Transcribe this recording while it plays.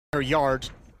Yard,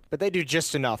 but they do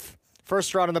just enough.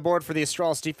 First round on the board for the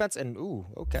Astralis defense, and ooh,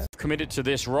 okay. Committed to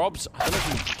this, ropz. I don't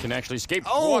know if he can actually escape.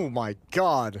 Oh my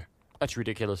god. That's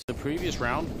ridiculous. The previous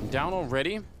round, down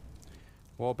already.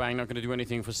 Wallbang not going to do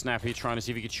anything for Snappy, trying to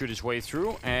see if he could shoot his way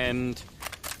through, and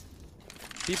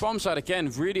the bomb side again,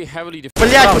 really heavily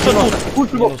defended. Блять, вот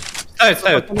тут!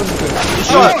 Ставит.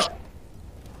 Еще!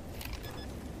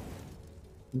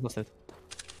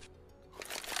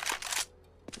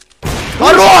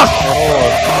 Хорош!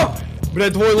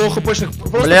 Блять, двое лоу хпшных.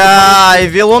 Бля, и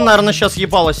Вилон, наверное, сейчас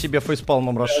ебало себе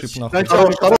фейспалмом расшиб нахуй.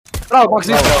 Браво, Макс,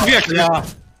 век, бля.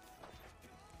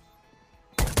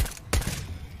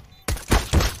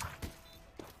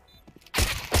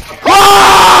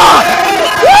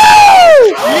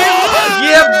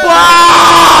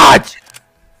 Ебать!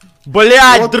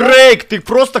 Блять, Дрейк, ты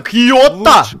просто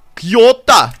КьёТТА!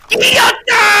 КьёТТА!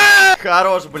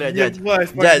 Хорош, блядь, дядь.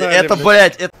 Дядь, это,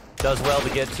 блядь, это... Does well to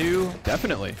get two.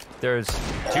 Definitely. There's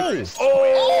two.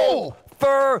 Oh!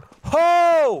 For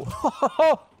ho!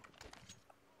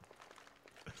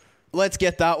 Let's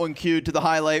get that one queued to the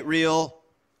highlight reel.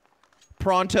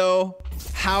 Pronto.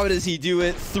 How does he do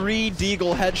it? 3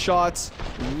 Deagle headshots.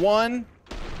 1,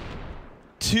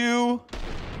 2,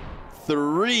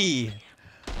 3.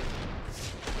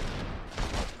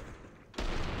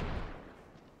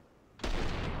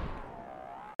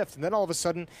 And then all of a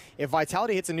sudden, if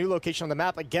Vitality hits a new location on the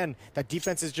map, again, that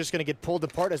defense is just going to get pulled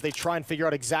apart as they try and figure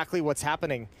out exactly what's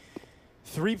happening.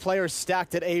 3 players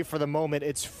stacked at A for the moment.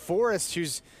 It's Forrest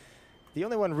who's the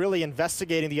only one really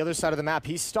investigating the other side of the map.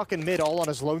 He's stuck in mid all on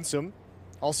his lonesome.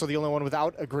 Also the only one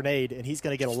without a grenade, and he's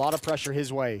going to get a lot of pressure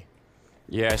his way.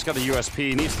 Yeah, he's got the USP.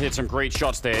 He needs to hit some great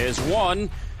shots. There's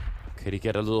one. Could he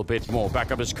get a little bit more?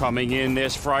 Backup is coming in.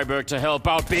 There's Freiburg to help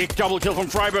out. Big double kill from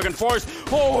Freiburg and Forrest.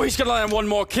 Oh, he's gonna land one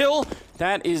more kill.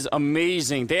 That is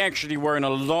amazing. They actually were in a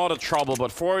lot of trouble,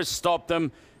 but Forrest stopped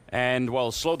them and,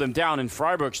 well, slowed them down, and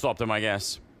Freiburg stopped them, I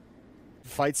guess.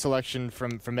 Fight selection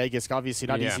from Magisk, obviously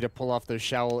not easy to pull off those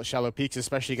shallow peaks,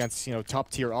 especially against, you know,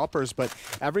 top tier oppers. But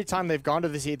every time they've gone to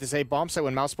this A bomb site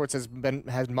when Mouse Sports has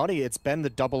had money, it's been the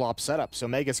double op setup. So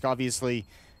Magisk obviously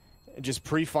just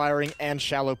pre-firing and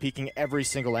shallow peeking every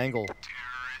single angle.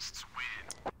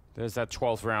 There's that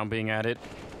 12th round being added.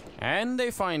 And they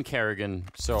find karrigan,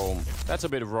 so that's a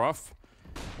bit rough.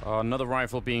 Another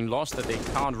rifle being lost that they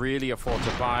can't really afford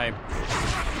to buy.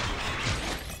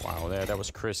 Wow, that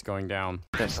was Chris going down.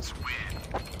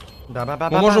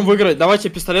 Мы можем выиграть. Давайте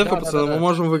пистолетку, пацаны, мы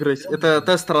можем выиграть. Это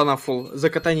тест-сторона фулл. За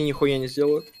катание нихуя не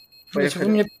сделают. Вы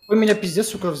меня пиздец,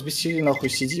 сука, взбесили, нахуй,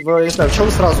 сиди. Вы, я знаю, чего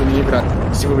вы сразу не играете?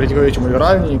 Если вы, блядь, говорите, мы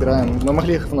играем, не играем. Мы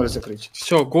могли их в ноль закрыть.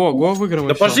 Все, го выигрываем.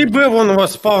 Да пошли Б, вон у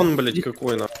вас спаун, блядь,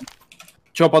 какой на.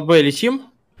 Че, под Б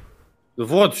летим?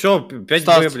 Вот, все, 5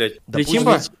 Б, блядь. Да летим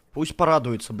Б? Пусть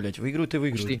порадуется, блядь, выиграют и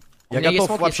выиграют. Я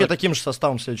готов вообще таким же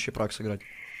составом в следующий прак сыграть.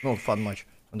 Ну, фан-матч.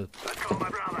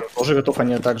 Тоже готов,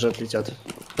 они также отлетят.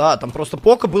 Да, там просто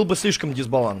пока был бы слишком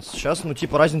дисбаланс. Сейчас, ну,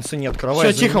 типа, разницы нет.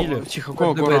 Кровай тихо,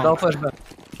 го.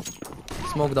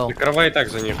 Смог дал. Кровай и так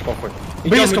за них, похуй.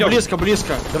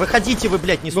 Близко. Да выходите вы,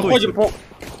 блядь, не стойте. Выходим по...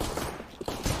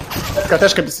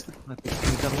 КТшка без...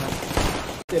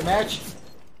 Match.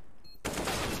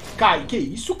 Cai, que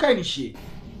isso, KNG?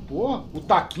 Pô, o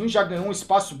Taquinho já ganhou um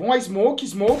espaço bom. A Smoke,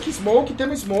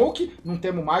 temos Smoke. Não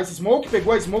temos mais Smoke,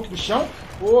 pegou a Smoke do chão.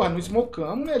 Porra, não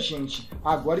smocamos, né, gente?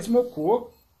 Agora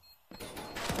smocou.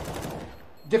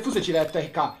 Defusa direto,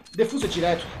 TRK. Defusa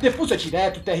direto,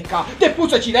 TRK.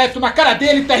 Defusa direto na cara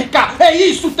dele, TRK. É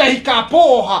isso, TRK,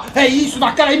 porra. É isso,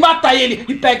 na cara. E mata ele.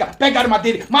 E pega a arma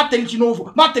dele. Mata ele de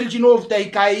novo,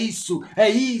 TRK. É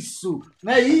isso.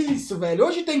 Não é isso, velho.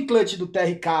 Hoje tem clutch do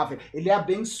TRK, velho. Ele é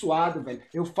abençoado, velho.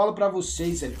 Eu falo pra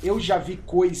vocês, velho. Eu já vi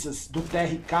coisas do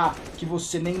TRK que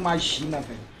você nem imagina,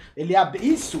 velho.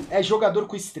 Isso é jogador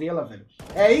com estrela, velho.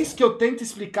 É isso que eu tento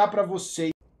explicar pra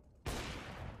vocês.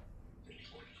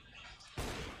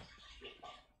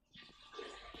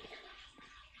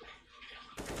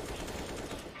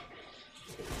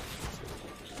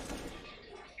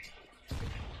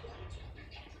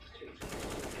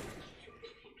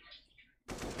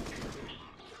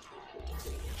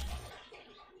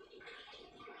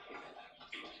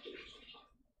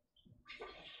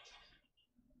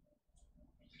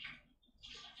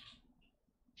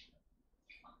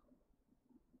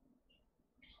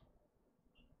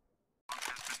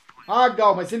 Ah,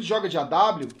 Gal, mas ele joga de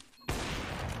AW?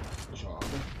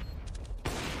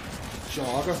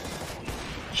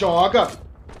 Joga.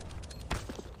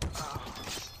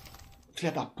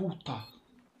 Filha da puta.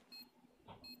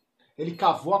 Ele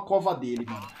cavou a cova dele,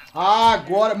 mano. Ah,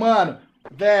 agora, mano.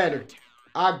 Velho.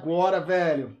 Agora,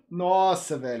 velho.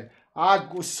 Nossa, velho.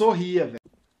 Sorria, velho.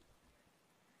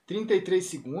 33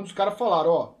 segundos. Os caras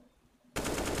falaram, ó.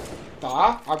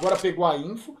 Tá, agora pegou a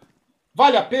info.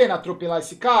 Vale a pena atropelar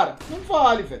esse cara? Não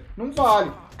vale, velho. Não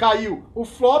vale. Caiu o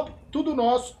flop, tudo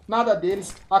nosso, nada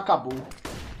deles, acabou.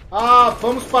 Ah,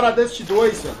 vamos para a Dust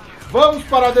 2, velho. Vamos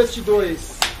para a Dust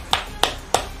 2.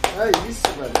 É isso,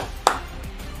 velho.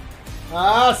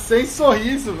 Ah, sem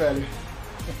sorriso, velho.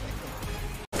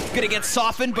 Gonna get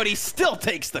softened, but he still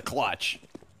takes the clutch.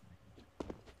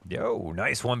 Yo,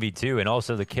 nice 1v2, and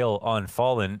also the kill on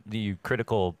Fallen, the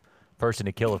critical person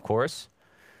to kill, of course.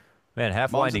 Man,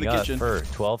 half winding up for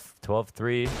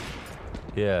 12-3.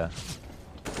 Yeah.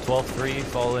 12-3,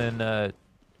 Fallen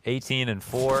 18 and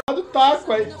 4. Do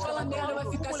taco aí.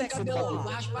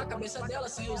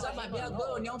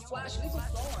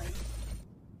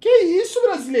 Que isso,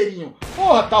 brasileirinho?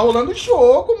 Porra, tá rolando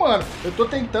jogo, mano. Eu tô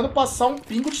tentando passar um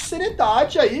pingo de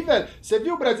seriedade aí, velho. Você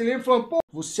viu o brasileiro falando, pô,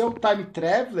 você é o time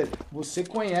traveler, você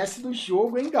conhece do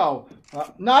jogo, hein, Gal?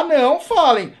 Ah, não,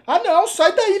 Fallen. Ah, não,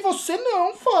 sai daí, você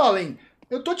não, Fallen.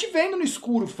 Eu tô te vendo no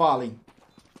escuro, Fallen.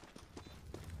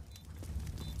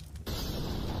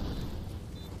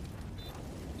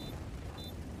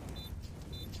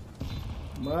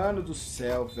 Mano do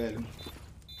céu, velho.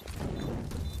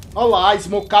 Olha lá,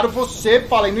 esmocaram você,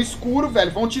 Fallen, no escuro,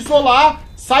 velho. Vão te isolar.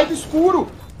 Sai do escuro.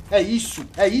 É isso,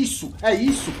 é isso, é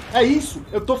isso, é isso.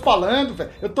 Eu tô falando,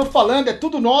 velho. Eu tô falando, é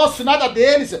tudo nosso, nada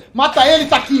deles. Mata ele,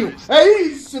 Taquinho. É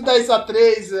isso,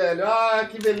 10-3, velho. Ah,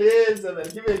 que beleza,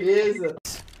 velho. Que beleza.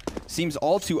 Seems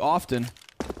all too often.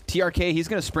 TRK, he's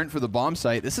gonna sprint for the bomb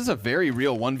site. This is a very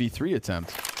real 1v3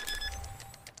 attempt.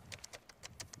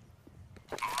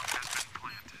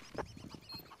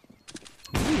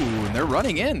 Ooh, and they're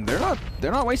running in.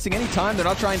 They're not wasting any time. They're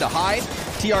not trying to hide.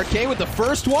 TRK with the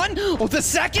first one. Oh, the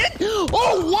second.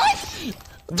 Oh, what?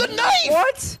 The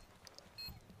knife.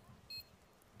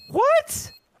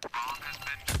 What?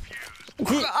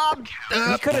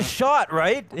 He could have shot,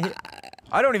 right?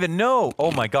 I don't even know.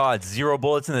 Oh my God, 0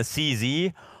 bullets in the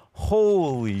CZ.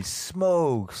 Holy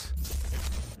smokes.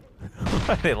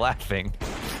 Why are they laughing?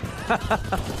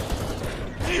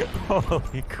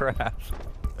 Holy crap.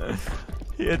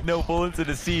 He had no bullets in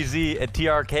the CZ, and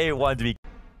TRK wanted to be...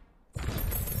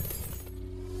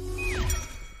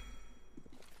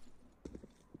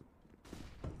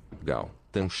 Gal,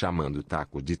 tão chamando o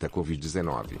taco de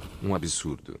TACOVID-19. Um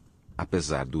absurdo.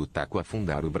 Apesar do taco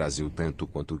afundar o Brasil tanto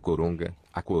quanto o Coronga,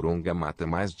 a Coronga mata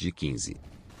mais de 15.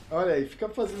 Olha aí, fica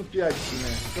fazendo piadinha.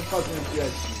 Fica fazendo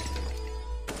piadinha.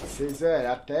 Vocês,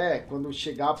 até quando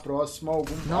chegar próximo a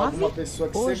alguma pessoa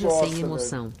que você gosta, sem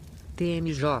emoção. Velho.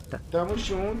 TMJ. Tamo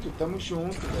junto,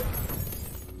 velho.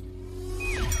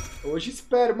 Hoje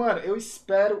espero, mano, eu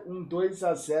espero um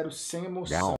 2-0 sem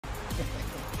emoção.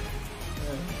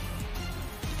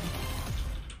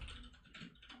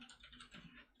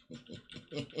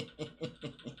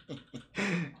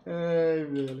 Ai,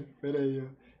 velho, peraí, ó.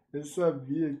 Eu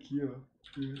sabia aqui, ó.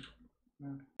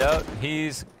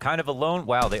 He's kind of alone.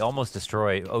 Wow, they almost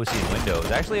destroy OC's window.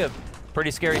 It's actually a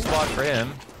pretty scary spot for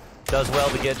him. Does well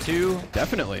to get two.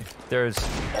 Definitely. There's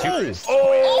two.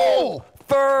 Oh!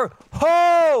 For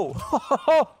ho!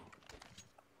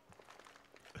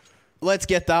 Let's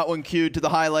get that one queued to the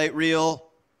highlight reel.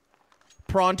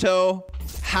 Pronto.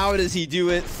 How does he do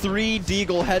it? 3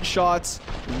 Deagle headshots.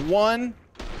 1,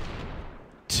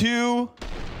 2,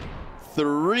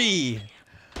 3.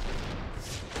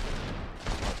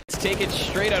 It's taken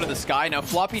straight out of the sky. Now,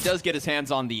 Floppy does get his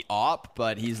hands on the op,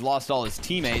 but he's lost all his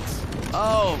teammates.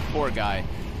 Oh, poor guy.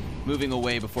 Moving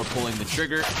away before pulling the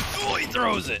trigger. Oh, he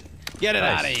throws it. Get it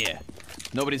out of here.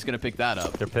 Nobody's going to pick that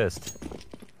up. They're pissed.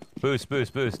 Boost.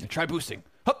 Try boosting.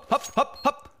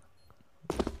 Hup.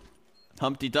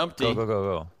 Humpty Dumpty.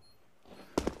 Go.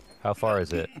 How far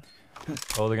is it?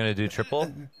 Oh, they're going to do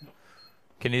triple?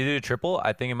 Can you do triple?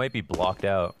 I think it might be blocked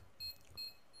out.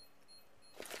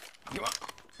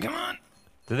 Come on.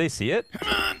 Do they see it?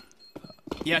 Come on.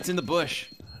 Yeah, it's in the bush.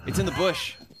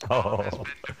 Oh.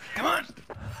 Come on.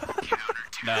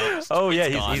 No. Oh yeah,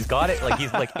 he's got it. Like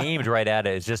he's like aimed right at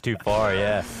it. It's just too far.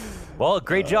 Yeah. Well,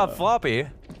 great job, Floppy.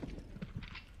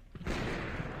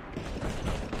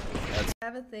 I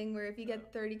have a thing where if you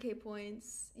get 30k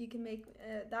points, you can make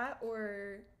that,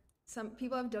 or some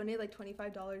people have donated like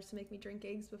 $25 to make me drink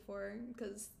eggs before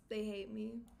because they hate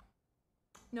me.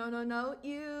 No,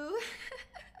 you.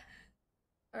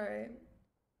 All right.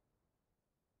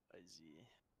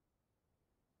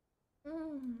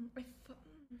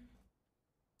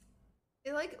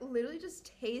 It like literally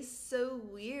just tastes so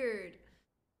weird.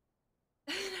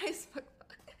 Nice.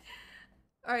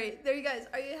 Alright, there you guys.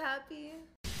 Are you happy?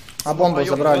 А бомбу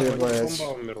забрали, боец.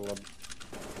 Бомба умерла.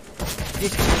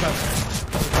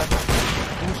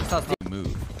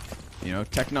 Move. You know,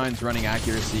 Tech9's running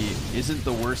accuracy isn't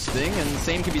the worst thing, and the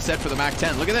same can be said for the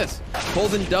MAC-10. Look at this.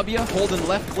 Holding W, holding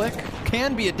left click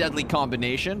can be a deadly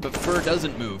combination, but Fur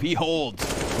doesn't move. He holds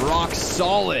rock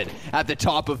solid at the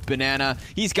top of Banana.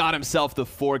 He's got himself the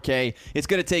 4K. It's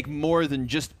going to take more than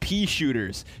just pea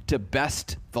shooters to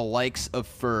best the likes of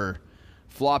Fur.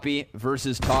 Floppy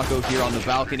versus Taco here on the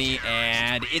balcony,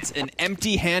 and it's an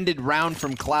empty-handed round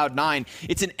from Cloud9.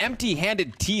 It's an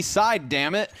empty-handed T side,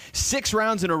 damn it. 6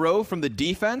 rounds in a row from the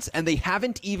defense, and they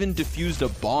haven't even defused a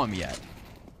bomb yet.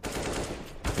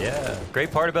 Yeah,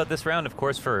 great part about this round, of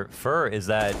course, for Fur is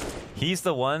that he's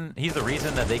the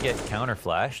reason that they get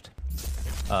counter-flashed.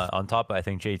 On top, I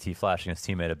think JT flashing his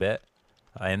teammate a bit.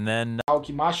 And then...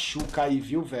 Que machuca aí,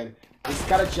 viu, velho? Esse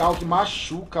cara de AUG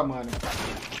machuca, mano.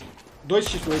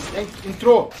 2x2,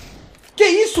 entrou. Que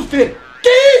isso, Fer? Que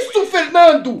isso,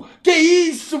 Fernando? Que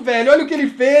isso, velho? Olha o que ele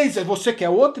fez. Você quer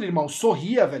outra, irmão?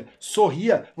 Sorria, velho.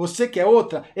 Sorria. Você quer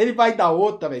outra? Ele vai dar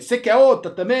outra, velho. Você quer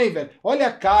outra também, velho? Olha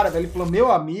a cara, velho. Ele falou,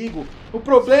 meu amigo. O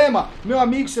problema, meu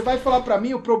amigo, você vai falar pra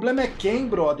mim, o problema é quem,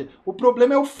 brother? O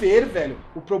problema é o Fer, velho.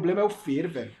 O problema é o Fer,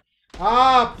 velho.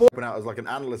 Ah, pô. Out as like an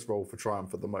analyst role for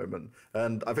Triumph at the moment.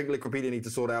 And I think Liquipedia need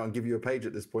to sort out and give you a page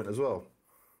at this point as well.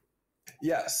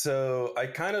 Yeah, so I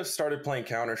kind of started playing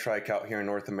Counter-Strike out here in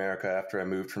North America after I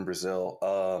moved from Brazil.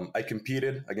 I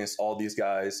competed against all these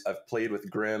guys. I've played with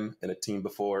Grim in a team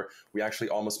before. We actually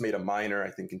almost made a minor, I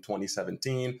think, in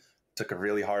 2017. Took a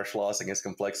really harsh loss against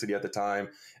Complexity at the time.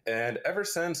 And ever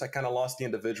since, I kind of lost the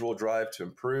individual drive to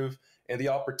improve. And the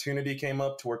opportunity came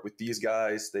up to work with these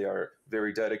guys. They are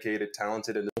very dedicated,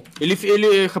 talented. Или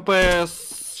хп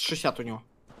 60 у него.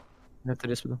 Это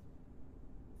респиду.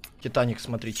 Титаник,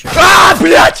 смотри, че. А,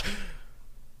 блять!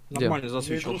 Нормально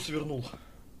засвечил. Свернул.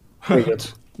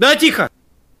 Привет. Да, тихо!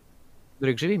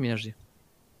 Дрейк, живи, меня жди.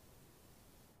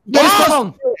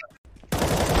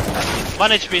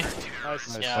 One HP.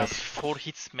 Nice. Yeah, 4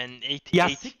 hits, man.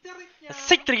 88.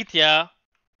 Siktir git ya.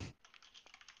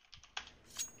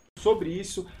 Sobre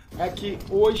isso é que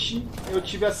hoje eu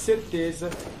tive a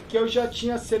certeza, que eu já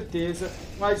tinha certeza,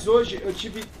 mas hoje eu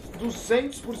tive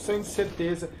 200% de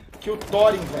certeza que o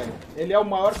Thorin, velho, ele é o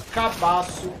maior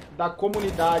cabaço da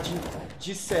comunidade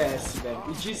de CS, velho,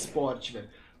 e de esporte, velho.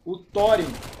 O Thorin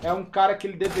é um cara que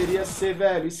ele deveria ser,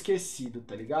 velho, esquecido,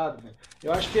 tá ligado, velho?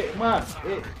 Eu acho que, mano,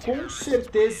 com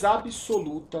certeza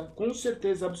absoluta,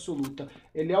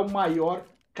 ele é o maior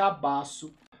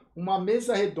cabaço. Uma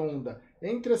mesa redonda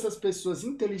entre essas pessoas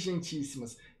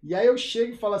inteligentíssimas. E aí eu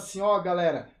chego e falo assim, ó,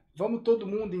 galera, vamos todo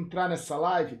mundo entrar nessa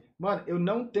live? Mano, eu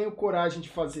não tenho coragem de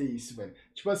fazer isso, velho.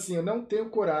 Tipo assim, eu não tenho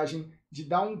coragem de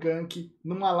dar um gank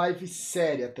numa live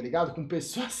séria, tá ligado? Com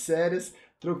pessoas sérias,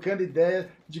 trocando ideia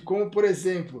de como, por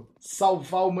exemplo,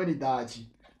 salvar a humanidade.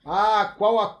 Ah,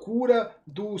 qual a cura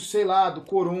do, sei lá, do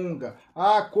Coronga.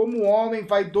 Ah, como o homem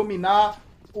vai dominar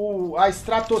a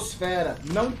estratosfera.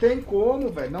 Não tem como,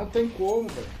 velho. Não tem como,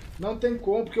 velho. Não tem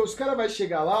como, porque os caras vão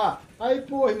chegar lá, aí,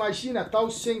 pô, imagina, tá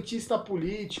o cientista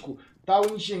político, tá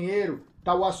o engenheiro,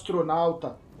 tá o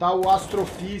astronauta, tá o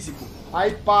astrofísico,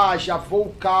 aí pá, já vou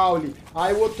o caule,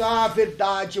 aí o outro, ah,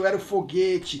 verdade, eu era o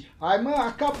foguete, aí, mano,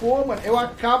 acabou, mano, eu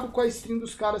acabo com a stream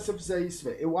dos caras se eu fizer isso,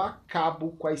 velho, eu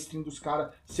acabo com a stream dos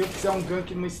caras se eu fizer um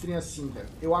gank numa stream assim, velho,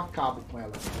 eu acabo com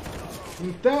ela.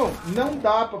 Então, não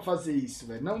dá pra fazer isso,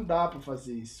 velho, não dá pra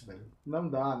fazer isso, velho. Não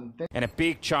dá, não tem. And a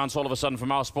big chance all of a sudden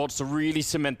from our sports to really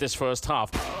cement this first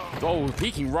half. Oh,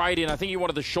 peeking right in. I think he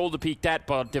wanted to shoulder peek that,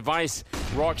 but Device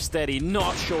rock steady,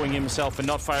 not showing himself and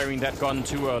not firing that gun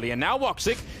too early. And now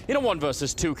Woxic in a 1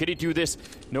 versus 2. Can he do this?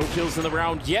 No kills in the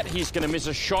round yet. He's going to miss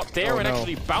a shot there and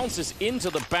actually bounces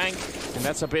into the bank. And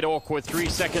that's a bit awkward. 3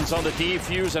 seconds on the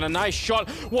defuse and a nice shot.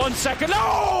 1 second.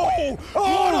 Oh!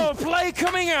 What a play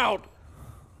coming out!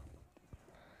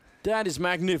 That is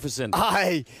magnificent.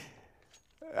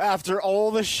 After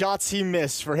all the shots he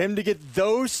missed, for him to get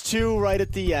those 2 right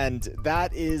at the end,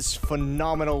 that is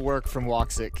phenomenal work from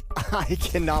Woxic. I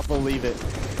cannot believe it.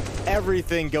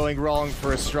 Everything going wrong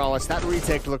for Astralis. That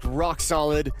retake looked rock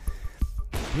solid.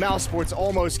 Mousesports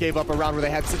almost gave up a round where they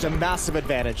had such a massive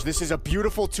advantage. This is a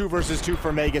beautiful 2 versus 2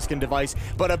 for Magisk and Device,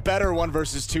 but a better 1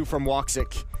 versus 2 from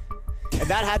Woxic. And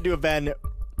that had to have been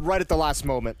right at the last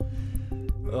moment.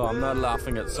 Oh, I'm not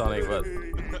laughing at Sonic, but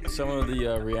some of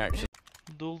the reactions.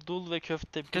 Dul ve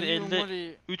köfte. Bir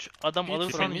elde 3 adam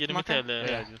alırsan 20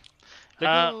 TL.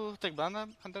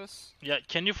 Yeah,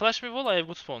 can you flash me wall? I have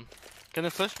good spawn. Can I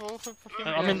flash wall for him?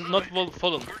 I mean, not wall,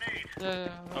 fallen. Yeah.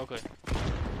 Okay.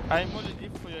 I'm modded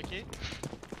deep for you, okay?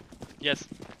 Yes.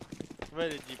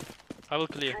 Very deep. I will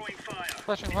clear.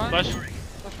 Flashing one. Flash.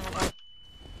 Flashing one.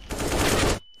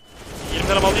 20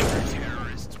 tane alayım.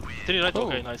 3 right?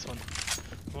 Okay, nice one.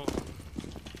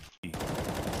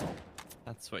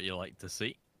 That's what you like to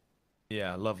see.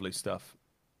 Yeah, lovely stuff.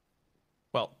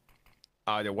 Well,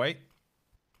 either way,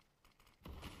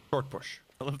 short push.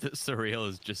 I love that Surreal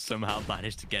has just somehow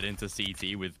managed to get into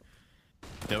CT with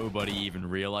nobody even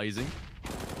realizing.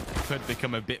 Could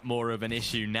become a bit more of an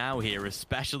issue now here,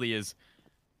 especially as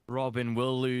Robin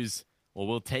will lose, or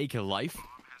will take a life.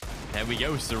 There we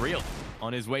go, Surreal.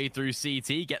 On his way through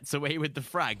CT, gets away with the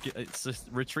frag. It's just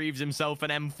retrieves himself an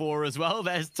M4 as well.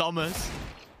 There's Thomas.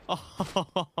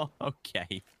 Oh,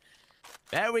 okay.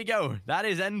 There we go. That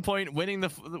is Endpoint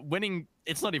winning.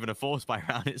 It's not even a force buy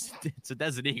round. It's a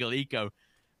Desert Eagle eco,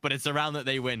 but it's a round that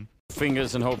they win.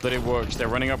 Fingers and hope that it works. They're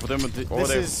running up with them.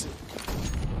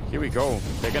 Here we go.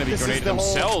 They're going to be grenading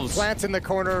themselves. Plant in the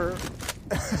corner.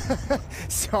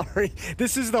 Sorry.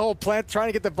 This is the whole plant trying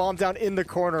to get the bomb down in the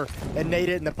corner and nade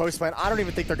it in the post plant. I don't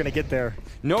even think they're going to get there.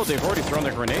 No, they've already thrown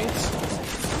their grenades.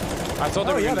 I thought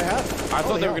they were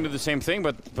going to do the same thing,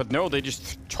 but no, they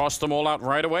just tossed them all out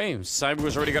right away. CAVOU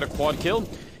has already got a quad kill,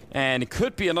 and it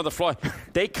could be another flaw.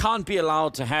 They can't be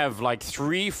allowed to have like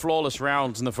 3 flawless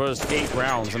rounds in the first 8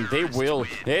 rounds, and they will.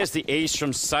 There's the ace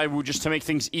from CAVOU just to make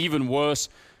things even worse.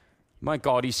 My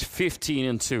God, he's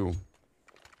 15-2.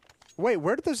 Wait,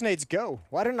 where did those nades go?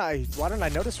 Why didn't I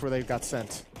notice where they got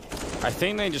sent? I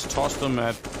think they just tossed them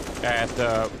at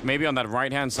maybe on that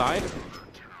right-hand side.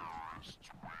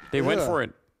 They went for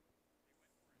it.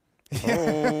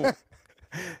 Oh.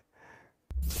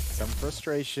 Some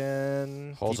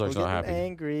frustration. Holzer's not happy.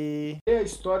 Angry. É a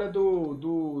história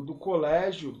do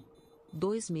colégio.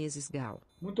 2 meses, Gal.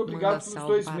 Muito obrigado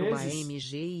pelos 2 meses. Vai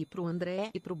MG e pro André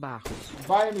e pro Barros.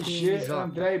 Vai MG,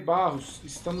 André e Barros.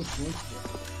 Estamos juntos.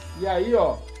 E aí,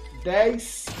 ó.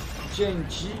 10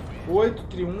 Genji, 8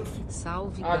 Triunfe.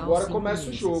 Salve, agora Gal, começa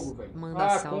o jogo, velho.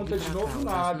 Ah, conta de novo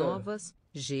nada. Novas.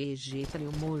 GG,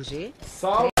 Triumoge.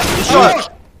 Salve.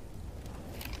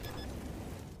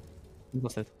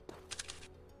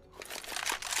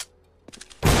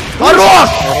 Хорош!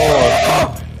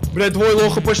 Блядь, двое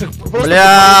лоха пышных.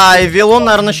 Бля, и Вилон,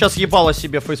 наверное, сейчас ебало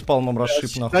себе фейспалмом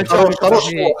расшиб, нахуй.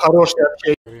 Хороший вообще.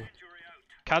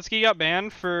 Katsuki got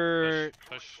banned for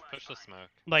push the smoke.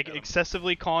 Like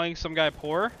excessively calling some guy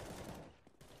poor.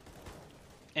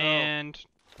 And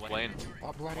Lane.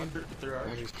 Up lane.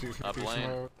 Up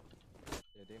lane.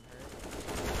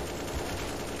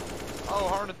 Oh,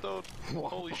 Harnett though.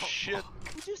 Holy shit.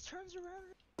 He just turns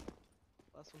around.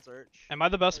 Last one's Arch. Am I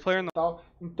the best player in the...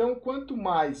 Então, quanto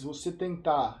mais você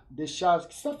tentar deixar... O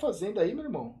que você tá fazendo aí, meu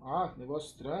irmão? Ah, negócio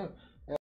estranho.